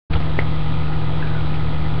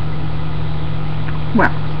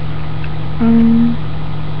I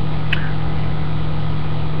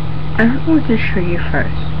don't know what to show you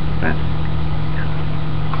first, but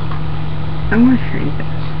I'm going to show you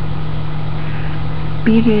this.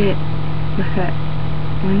 Beat it, was that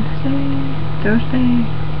Wednesday? Thursday?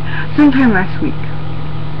 Sometime last week.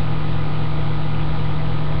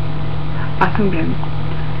 Awesome game.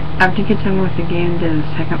 After you get done with the game, then the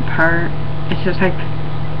second part, it's just like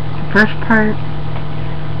the first part,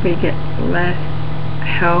 but you get less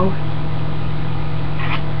health.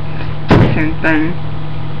 Same thing.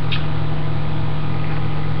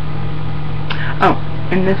 Oh,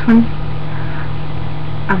 and this one,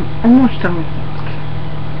 I'm almost done with it.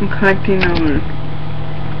 I'm collecting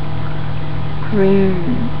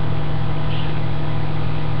green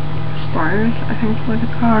stars, I think is what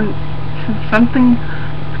it's called. So something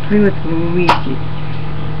to do with Luigi.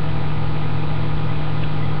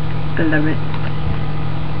 I love it.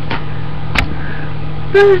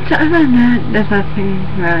 But other than that, there's nothing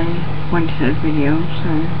really went to this video, so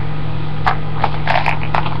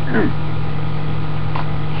oh,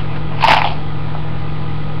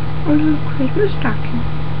 little Christmas stocking.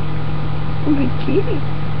 Oh, my kitty.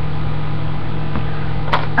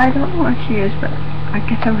 I don't know what she is, but I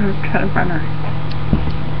guess I'm going to try to run her.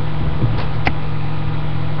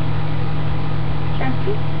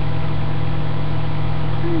 Jackie?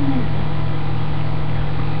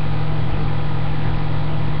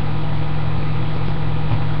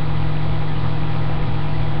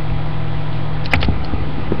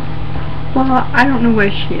 Well, I don't know where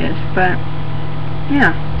she is, but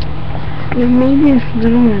yeah. There may be this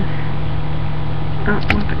little, I don't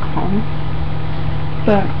know what to call them,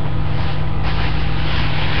 but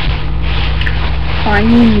all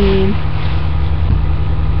you need,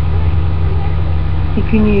 you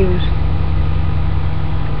can use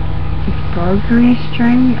burberry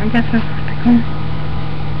string, I guess that's what they call it.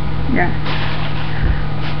 Yeah.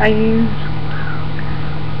 I use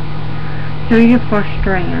 3 to 4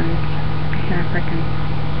 strands. If I can.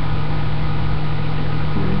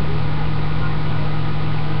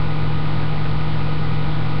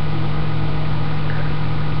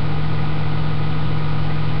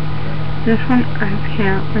 This one I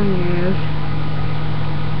apparently use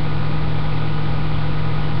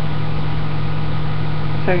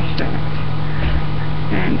 30 strands,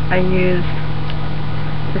 and I use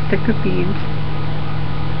the thicker beads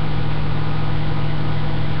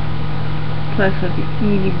plus with the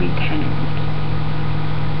EDB tangs.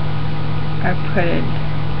 I put it, I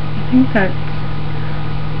think that's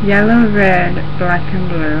yellow, red, black, and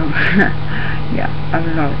blue. Yeah,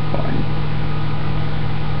 I'm not recording.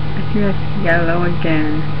 I think that's yellow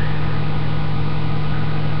again.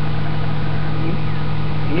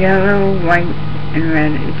 Yellow, white, and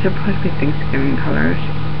red. It's supposed to be Thanksgiving colors.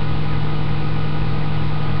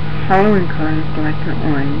 Halloween colors, black and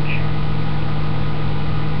orange.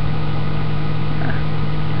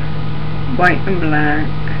 White and black.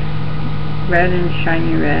 Red and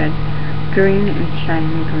shiny red, green and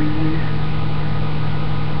shiny green,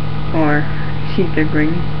 or cedar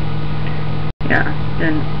green. Yeah,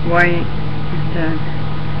 then white, and then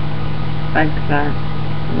like that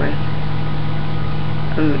with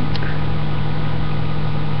a loop.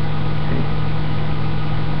 Okay.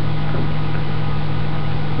 So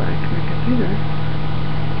I can make it bigger.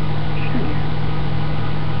 Shiny.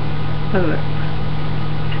 A loop.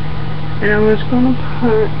 And I was gonna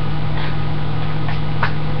put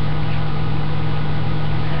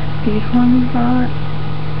these ones on.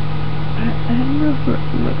 I don't know if it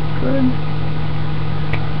looks good,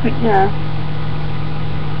 but yeah,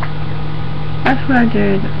 that's what I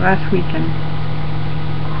did last weekend.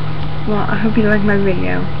 Well, I hope you liked my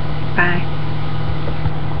video. Bye.